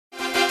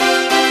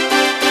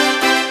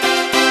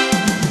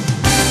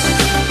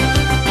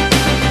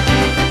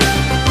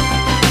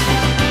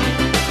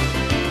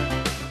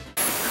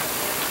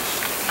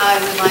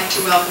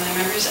welcome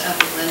the members of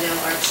the Glendale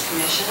Arts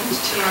Commission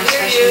to our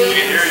special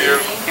meeting this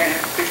evening.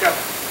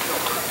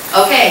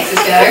 Okay, is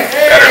this better?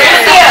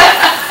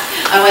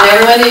 I want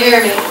everyone to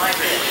hear me.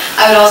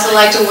 I would also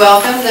like to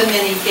welcome the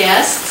many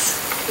guests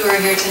who are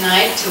here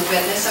tonight to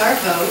witness our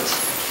vote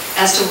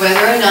as to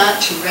whether or not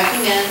to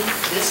recommend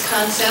this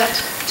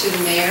concept to the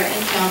mayor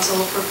and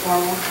council for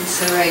formal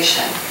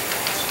consideration.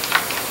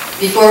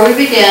 Before we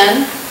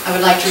begin, I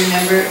would like to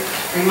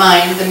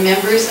remind the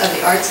members of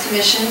the Arts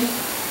Commission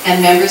and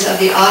members of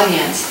the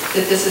audience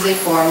that this is a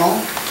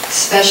formal,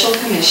 special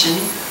commission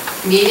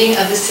meeting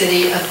of the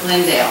city of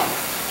Glendale.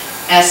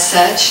 As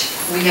such,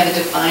 we have a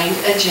defined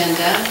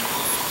agenda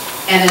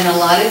and an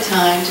allotted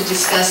time to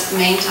discuss the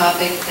main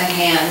topic at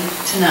hand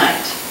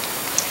tonight.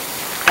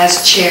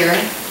 As chair,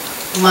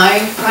 my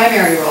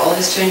primary role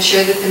is to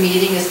ensure that the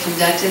meeting is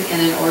conducted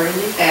in an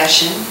orderly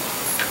fashion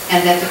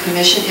and that the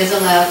commission is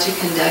allowed to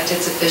conduct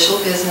its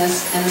official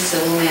business in a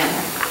civil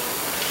manner.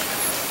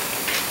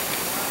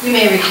 You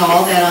may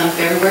recall that on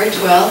February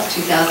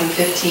 12,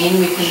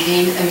 2015, we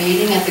convened a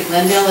meeting at the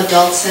Glendale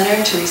Adult Center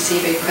to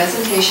receive a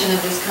presentation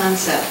of this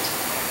concept,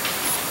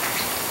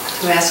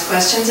 to ask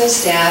questions of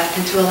staff,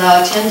 and to allow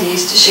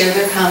attendees to share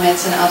their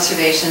comments and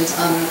observations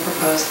on the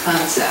proposed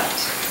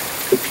concept.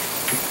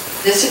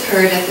 This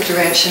occurred at the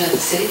direction of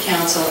the City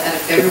Council at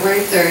a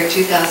February 3,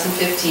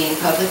 2015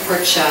 public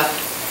workshop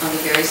on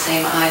the very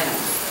same item.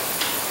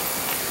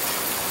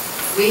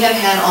 We have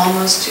had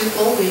almost 2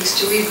 full weeks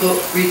to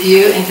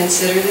review and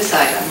consider this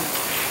item.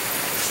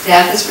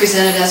 Staff has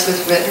presented us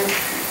with written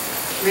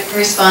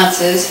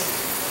responses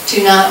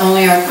to not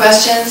only our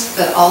questions,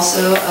 but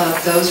also of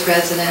those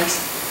residents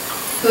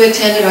who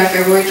attended our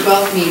February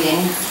 12th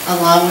meeting,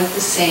 along with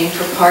the same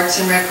for Parks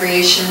and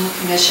Recreation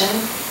Commission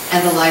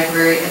and the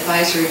Library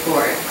Advisory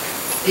Board.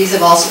 These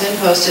have also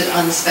been posted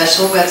on the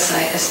special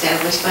website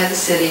established by the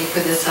city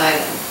for this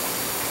item.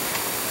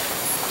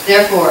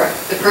 Therefore,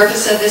 the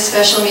purpose of this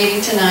special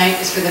meeting tonight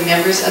is for the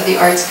members of the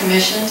Arts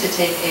Commission to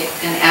take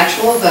an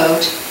actual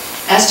vote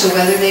as to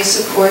whether they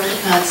support the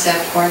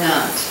concept or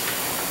not.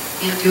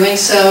 In doing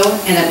so,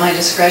 and at my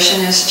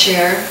discretion as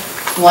chair,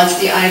 once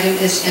the item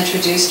is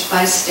introduced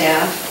by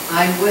staff,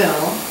 I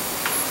will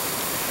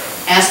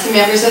ask the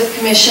members of the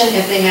commission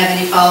if they have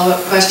any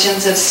follow-up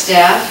questions of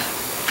staff.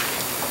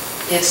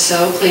 If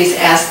so, please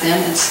ask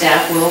them and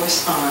staff will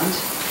respond.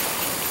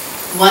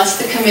 Once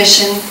the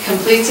commission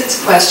completes its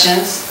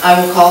questions, I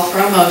will call for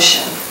a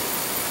motion.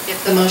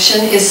 If the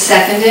motion is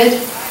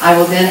seconded, I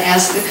will then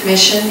ask the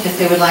commission if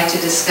they would like to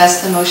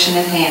discuss the motion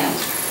at hand.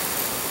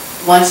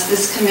 Once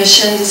this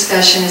commission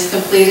discussion is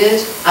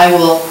completed, I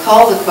will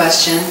call the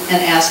question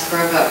and ask for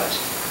a vote.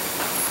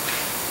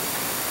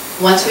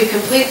 Once we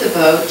complete the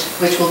vote,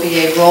 which will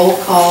be a roll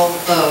call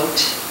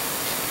vote,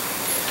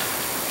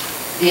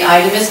 the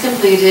item is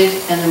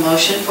completed and the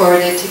motion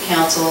forwarded to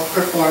council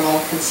for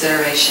formal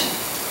consideration.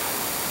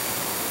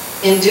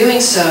 In doing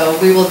so,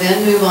 we will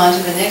then move on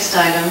to the next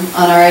item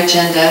on our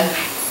agenda,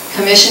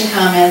 commission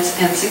comments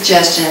and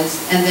suggestions,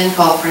 and then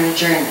call for an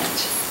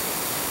adjournment.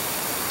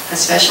 A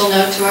special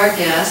note to our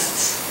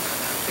guests,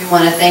 we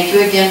want to thank you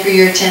again for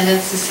your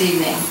attendance this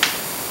evening.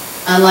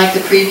 Unlike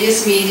the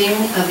previous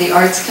meeting of the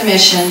Arts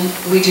Commission,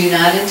 we do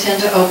not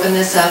intend to open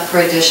this up for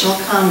additional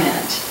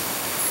comment.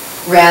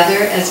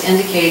 Rather, as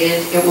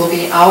indicated, it will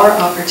be our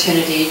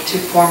opportunity to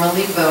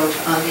formally vote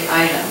on the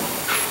item.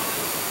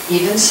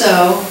 Even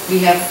so, we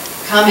have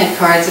comment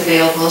cards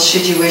available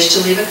should you wish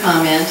to leave a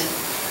comment,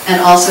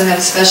 and also have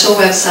a special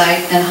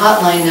website and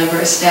hotline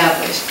number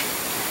established.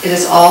 It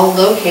is all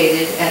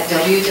located at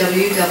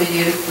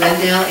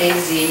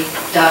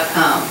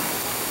www.glendaleaz.com.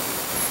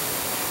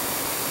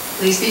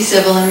 Please be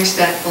civil and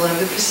respectful of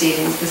the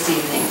proceedings this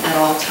evening at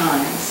all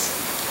times.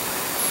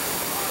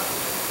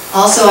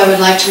 Also, I would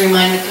like to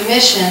remind the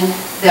Commission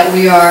that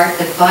we are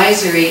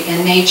advisory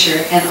in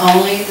nature and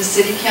only the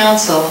City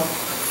Council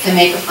can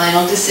make a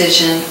final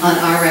decision on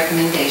our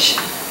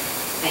recommendation.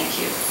 Thank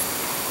you.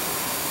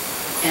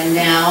 And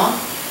now,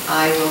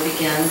 I will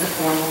begin the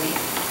formal meeting.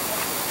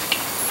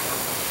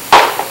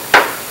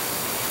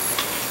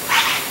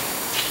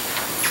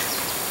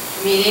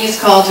 The meeting is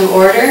called to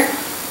order,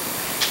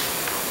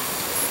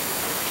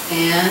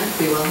 and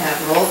we will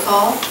have roll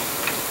call.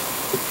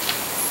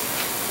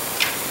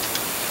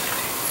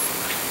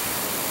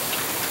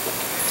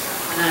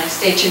 When I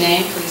state your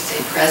name, please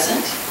say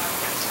present.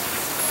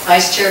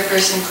 Vice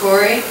Chairperson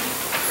Koory.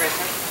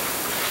 Present.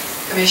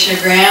 Commissioner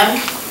Graham.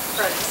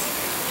 Present.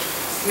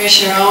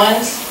 Commissioner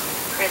Owens.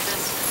 Present.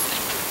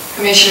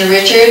 Commissioner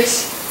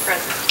Richards.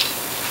 Present.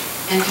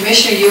 And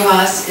Commissioner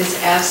Uhas is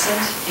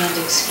absent and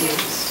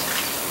excused.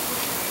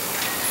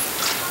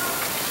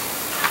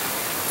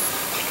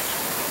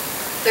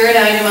 Third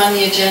item on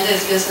the agenda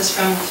is business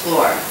from the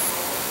floor.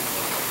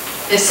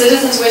 If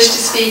citizens wish to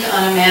speak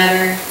on a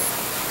matter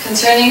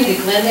concerning the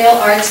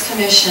Glendale Arts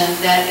Commission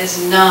that is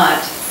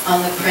not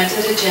on the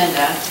printed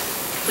agenda,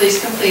 please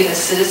complete a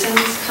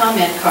citizen's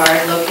comment card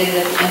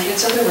located at the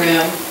entrance of the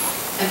room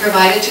and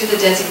provide it to the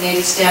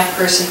designated staff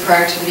person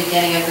prior to the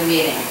beginning of the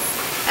meeting.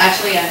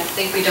 Actually, I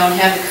think we don't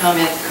have the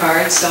comment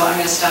card, so I'm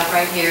going to stop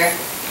right here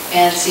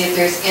and see if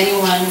there's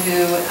anyone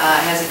who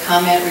has a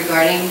comment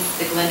regarding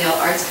the Glendale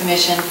Arts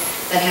Commission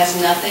that has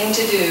nothing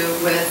to do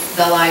with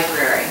the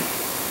library.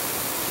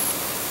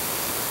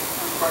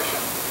 Question.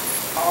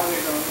 How are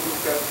they going to move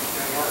that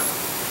art?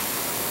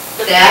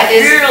 That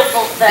is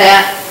beautiful.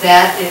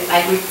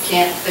 We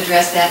can't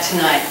address that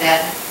tonight.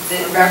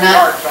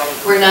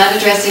 We're not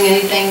addressing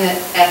anything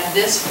that at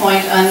this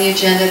point on the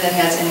agenda that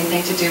has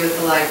anything to do with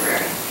the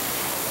library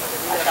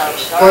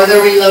or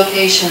the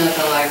relocation of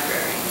the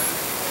library.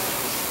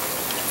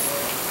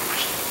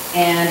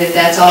 And if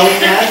that's all we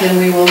have,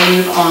 then we will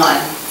move on.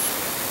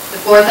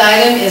 The fourth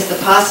item is the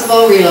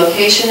possible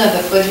relocation of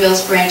the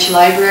Foothills Branch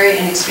Library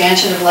and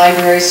expansion of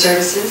library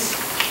services.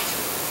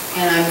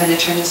 And I'm going to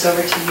turn this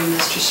over to you,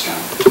 Mr. Strong.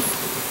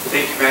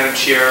 Thank you, Madam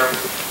Chair.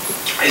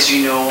 As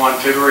you know, on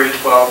February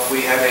 12th,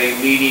 we had a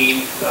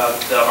meeting of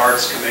the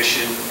Arts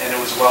Commission, and it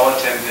was well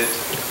attended.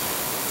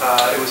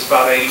 It was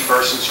about 80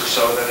 persons or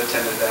so that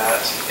attended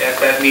that. At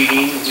that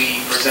meeting,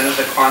 we presented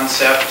the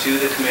concept to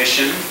the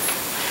Commission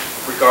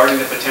regarding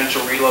the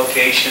potential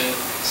relocation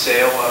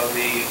sale of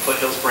the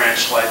Foothills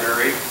Branch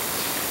Library.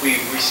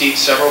 We received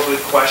several good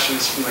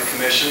questions from the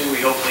Commission.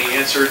 We hopefully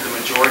answered the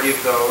majority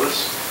of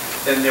those.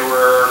 Then there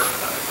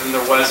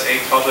was a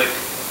public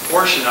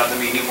portion of the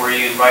meeting where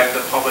you invited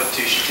the public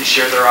to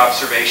share their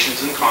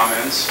observations and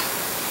comments.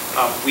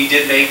 We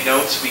did make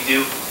notes. We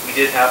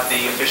did have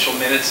the official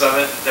minutes of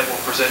it that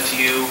we'll present to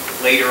you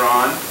later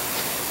on.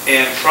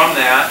 And from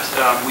that,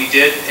 we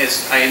did,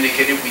 as I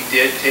indicated, we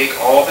did take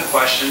all the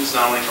questions,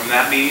 not only from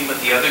that meeting, but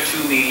the other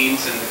two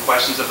meetings and the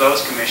questions of those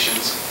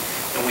commissions,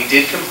 and we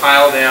did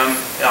compile them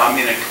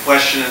in a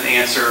question and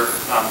answer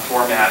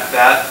format.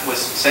 That was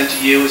sent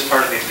to you as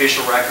part of the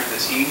official record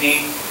this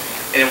evening,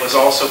 and it was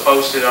also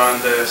posted on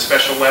the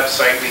special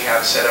website we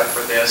have set up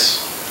for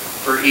this,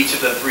 for each of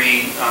the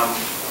three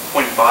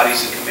appointed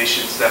bodies and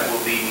commissions that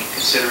will be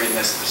considering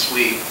this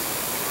week.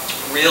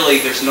 Really,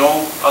 there's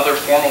no other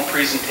formal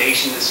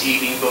presentation this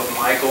evening. Both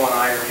Michael and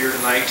I are here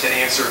tonight to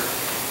answer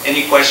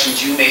any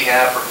questions you may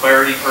have for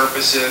clarity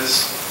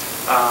purposes,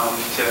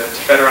 to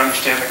better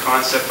understand the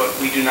concept, but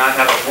we do not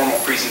have a formal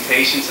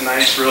presentation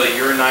tonight. It's really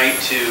your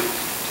night to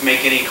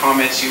make any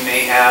comments you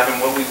may have, and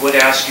what we would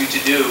ask you to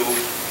do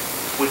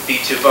would be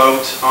to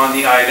vote on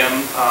the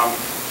item,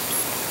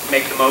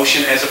 make the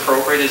motion as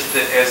appropriate,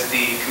 as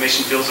the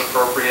Commission feels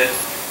appropriate,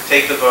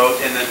 take the vote,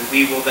 and then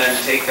we will then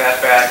take that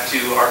back to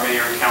our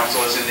mayor and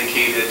council as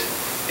indicated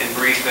and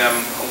brief them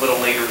a little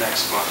later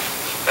next month.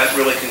 That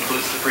really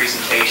concludes the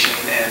presentation,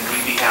 and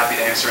we'd be happy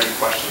to answer any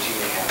questions you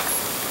may have.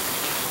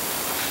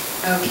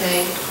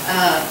 Okay.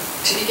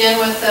 To begin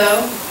with,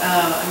 though,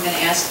 I'm going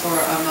to ask for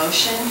a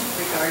motion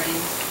regarding...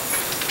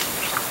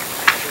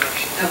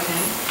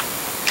 Okay.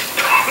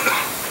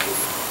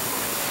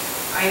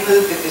 I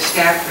move that the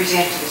staff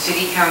present to the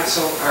City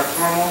Council our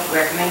formal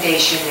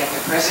recommendation that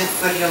the present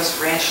Foothills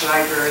Branch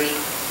Library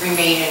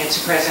remain in its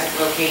present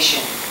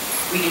location.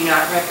 We do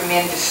not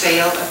recommend the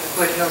sale of the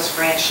Foothills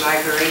Branch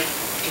Library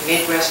to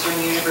Midwestern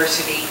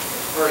University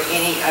or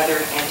any other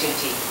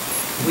entity.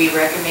 We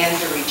recommend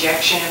the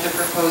rejection of the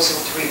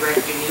proposal to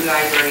erect a new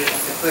library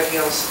at the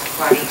Foothills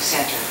Aquatic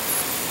Center.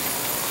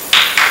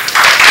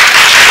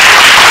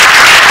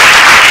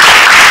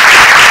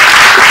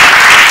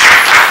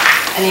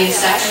 I need a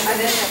second for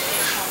this?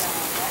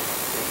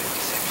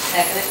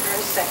 Second?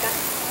 Second.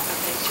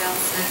 Okay, Joan,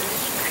 second.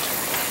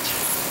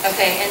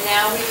 Okay, and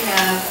now we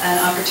have an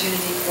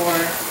opportunity for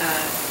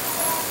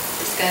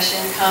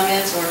discussion,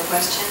 comments, or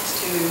questions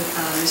to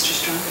Mr.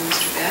 Strunk and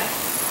Mr. Beck.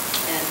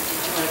 And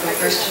did you want to go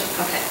first?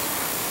 Okay.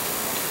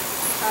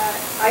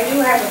 I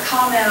do have a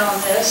comment on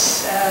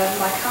this.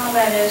 My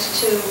comment is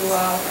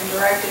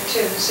directed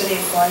to the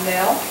City of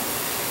Glendale.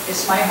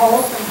 It's my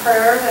hope and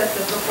prayer that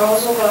the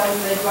proposal by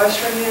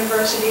Midwestern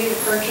University to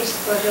purchase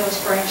the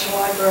Foothills Branch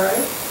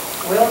Library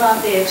will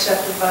not be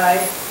accepted by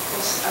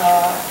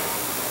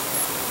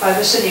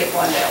the City of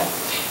Glendale.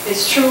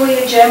 It's truly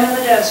a gem in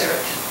the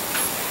desert,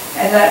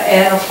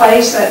 and a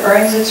place that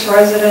brings its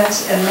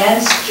residents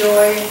immense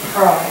joy and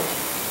pride.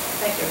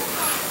 Thank you.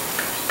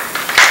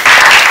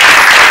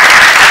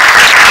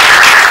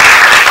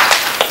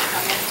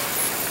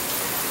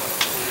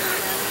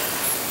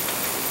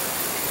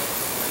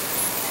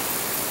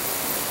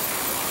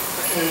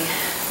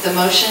 The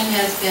motion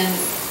has been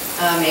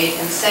made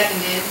and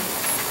seconded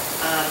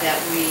that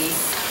we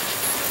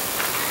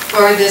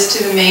forward this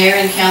to the mayor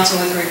and council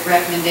with a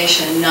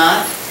recommendation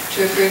not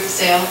to approve the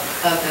sale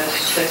of the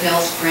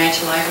Foothills Branch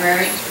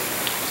Library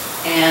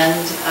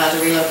and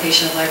the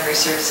relocation of library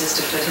services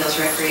to Foothills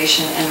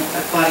Recreation and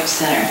Aquatic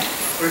Center.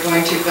 We're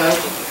going to vote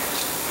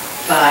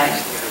by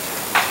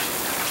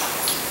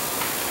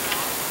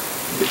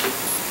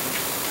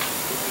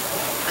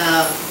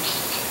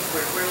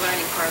we're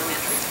learning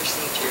parliamentary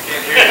procedure.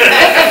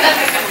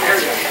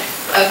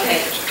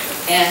 Okay,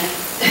 and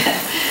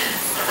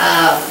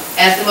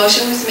as the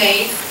motion was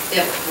made,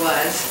 it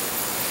was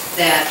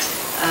that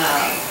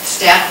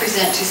staff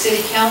present to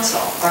City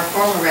Council our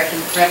formal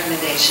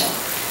recommendation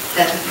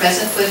that the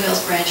present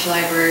Foothills Branch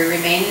Library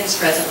remain in its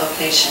present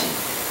location.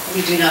 We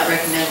do not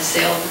recommend the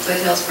sale of the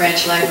Foothills Branch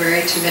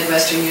Library to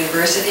Midwestern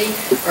University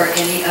or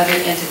any other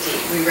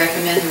entity. We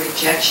recommend the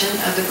rejection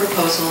of the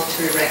proposal to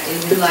erect a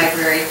new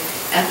library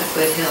at the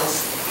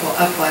Foothills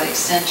Aquatic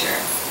Center.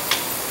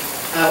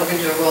 We're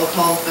going to do a roll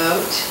call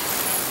vote.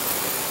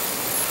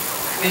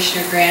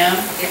 Commissioner Graham,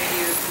 if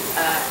you,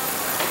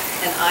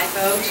 an aye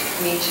vote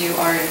means you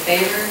are in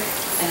favor,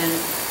 and an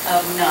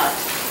of not.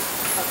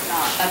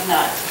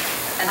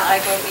 An aye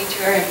vote means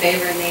you are in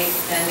favor, and nay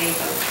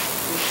vote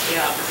means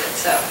the opposite.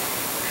 So,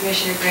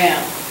 Commissioner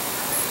Graham.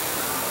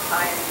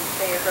 I am in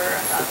favor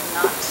of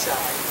not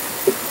selling.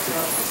 So,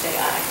 say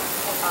aye.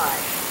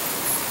 Aye.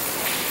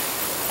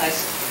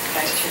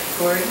 Vice Chair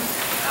Koory.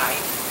 Aye.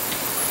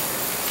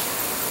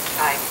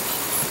 Aye.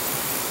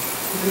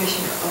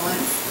 Commissioner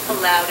Owens. A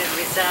loud and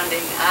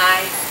resounding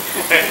aye.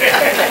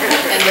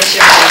 And the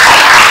chair.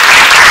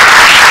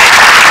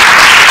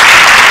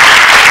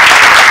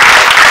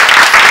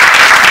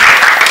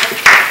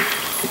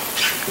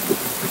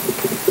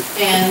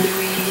 And do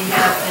we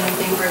have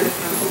anything further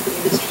from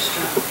you, Mr.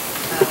 Strong,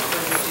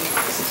 before we do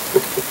this?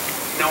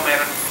 No,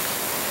 Madam.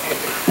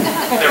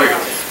 There we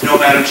go. No,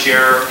 Madam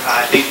Chair.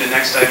 I think the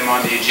next item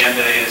on the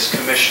agenda is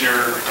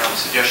Commissioner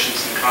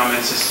suggestions and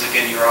comments. This is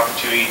again your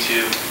opportunity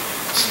to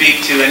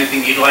speak to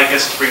anything you'd like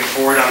us to bring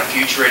forward on a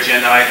future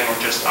agenda item or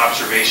just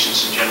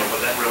observations in general, but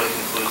that really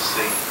concludes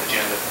the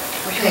agenda.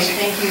 Okay,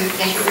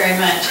 thank you very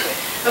much.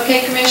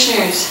 Okay,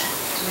 Commissioners,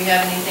 do we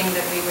have anything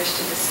that we wish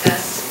to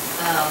discuss?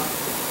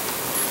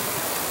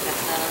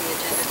 That's not on the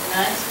agenda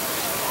tonight.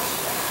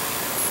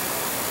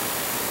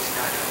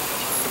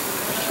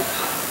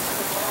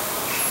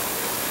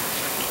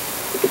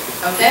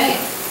 Okay.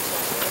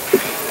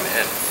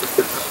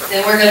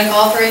 Then we're going to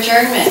call for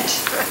adjournment.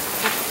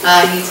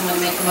 I need someone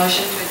to make a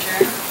motion to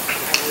adjourn.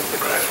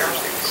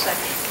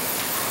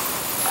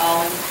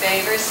 All in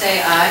favor,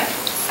 say aye.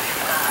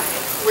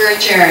 We're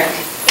adjourned.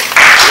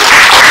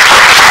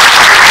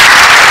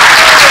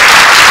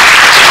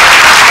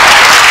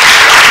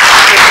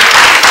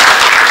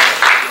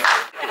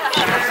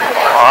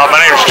 My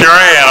name's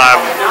Jerry, and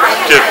I'm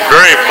just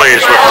very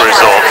pleased with the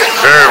results.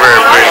 Very, very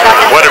pleased with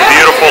it. What a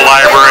beautiful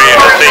library, and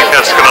to think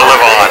that's going to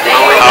live on.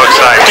 How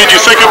exciting. Did you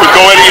think it would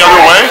go any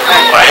other way?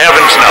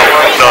 Heavens, no.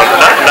 No,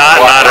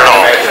 not at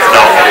all.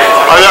 No.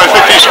 I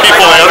think these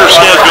people, they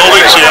understand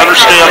buildings, they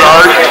understand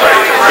art,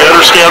 they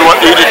understand what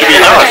needed to be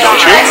done,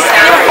 don't you?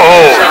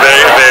 Oh,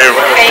 they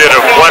did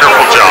a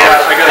wonderful job.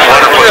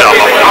 Wonderful job.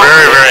 I'm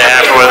very, very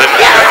happy with it.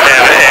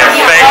 And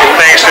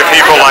thanks to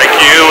people like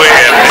you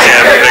and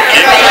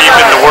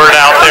keeping the word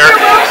out there.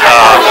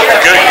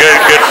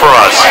 Good for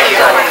us.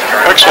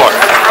 Excellent.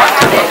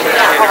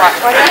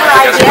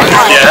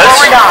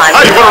 Yes?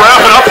 Hi, you want to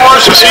wrap it up for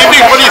us this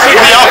evening? What do you think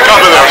of the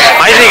outcome of this?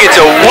 I think it's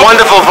a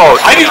wonderful vote.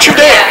 I need your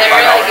name.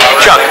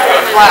 Chuck.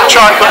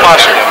 Chuck, what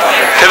last name?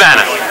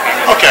 Havana.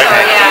 Okay.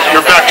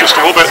 You're back just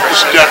a little bit.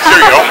 Yeah, there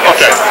you go.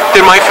 Okay.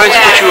 Did my friends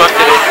put you up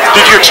today?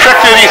 Did you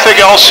expect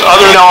anything else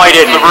other than... No, I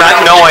didn't.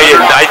 No, I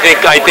didn't.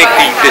 I think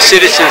the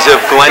citizens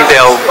of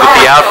Glendale, with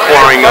the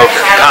outpouring of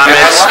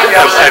comments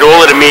at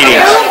all of the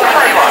meetings,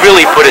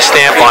 really put a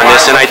stamp on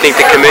this, and I think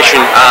the commission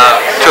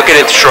took it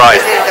in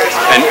stride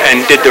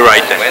and did the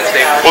right thing.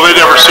 Well, they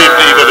never seemed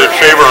even in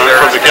favor of it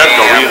from the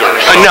get-go either.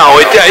 So.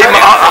 No,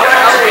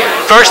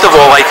 first of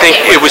all, I think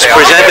it was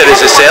presented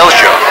as a sales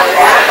job.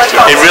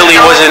 It really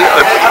wasn't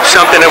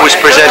something that was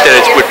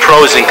presented with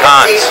pros and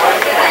cons.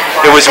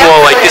 It was more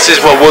like, this is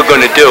what we're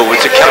going to do.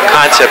 It's a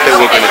concept that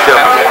we're going to do.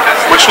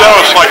 Which now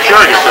it's like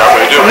hearing it that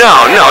way, do it?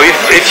 No.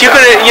 If you're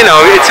going to,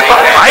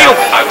 I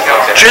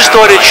just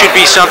thought it should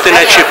be something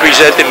that should be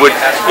presented with,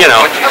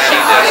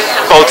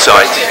 both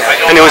sides.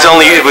 And it was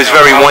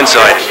very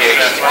one-sided.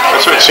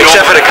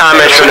 Except for the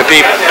comments from the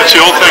people. It's the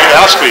old thing,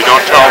 ask me,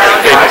 don't tell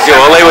me.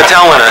 Well, they were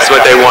telling us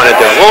what they want to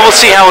do. Well, we'll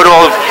see how it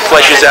all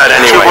fleshes out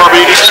anyway. 2 more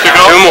meetings to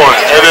go? 2 more.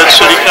 And then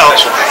city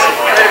council.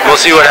 We'll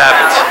see what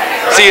happens.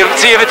 See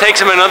if it takes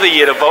them another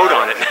year to vote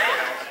on it.